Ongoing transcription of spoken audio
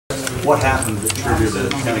What happened that triggered the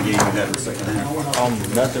kind of game you had in the second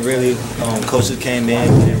half? Nothing really. Coaches came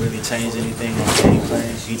in, we didn't really change anything on the game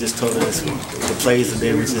plan. He just told us the plays are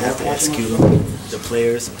there, we just have to execute them. The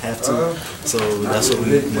players have to. So that's what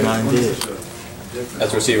we went out and did.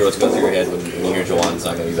 As a receiver, what's going through your head when you hear Juwan's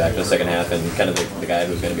not going to be back in the second half and kind of the guy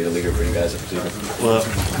who's going to be the leader for you guys as receiver? Well,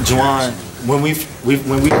 Juwan, when we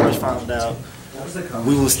first found out,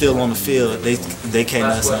 we were still on the field. They came to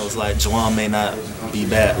us and was like, Juwan may not be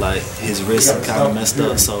back. Like his wrist kind of messed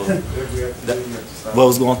up. So what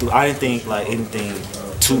was going through, I didn't think like anything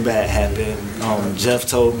too bad happened. Jeff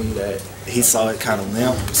told me that he saw it kind of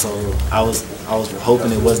limp. So I was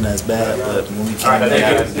hoping it wasn't as bad. But when we came back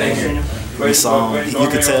after the game, we saw him. You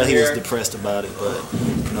could tell he was depressed about it. But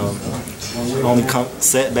you know, only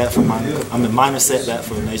setback for minor setback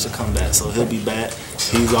for a major comeback. So he'll be back.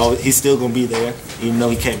 He's still gonna be there, even though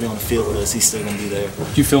he can't be on the field with us. He's still gonna be there.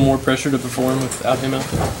 Do you feel more pressure to perform without him out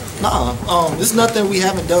there? No, it's nothing we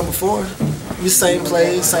haven't done before. We same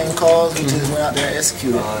plays, same calls. We just went out there and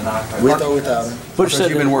executed, with or without him. Marquez,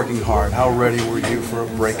 you've been working hard. How ready were you for a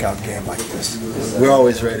breakout game like this? We're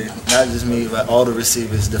always ready. Not just me, but all the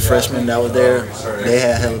receivers. The freshmen that were there, they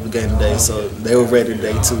had a hell of a game today, so they were ready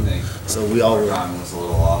today too. So we all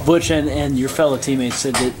were. Butch and your fellow teammates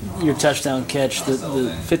said that your touchdown catch, the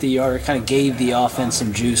 50-yarder, kind of gave the offense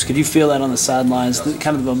some juice. Could you feel that on the sidelines,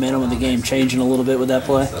 kind of the momentum of the game changing a little bit with that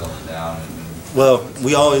play? Well,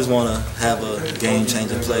 we always want to have a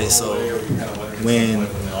game-changing play, so when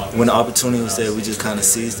the opportunity was there, we just kind of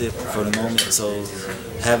seized it for the moment. So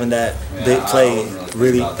having that big play,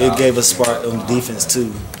 really, it gave us spark on defense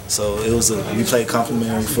too. So we played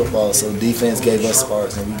complementary football, so defense gave us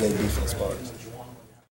sparks and we gave defense sparks.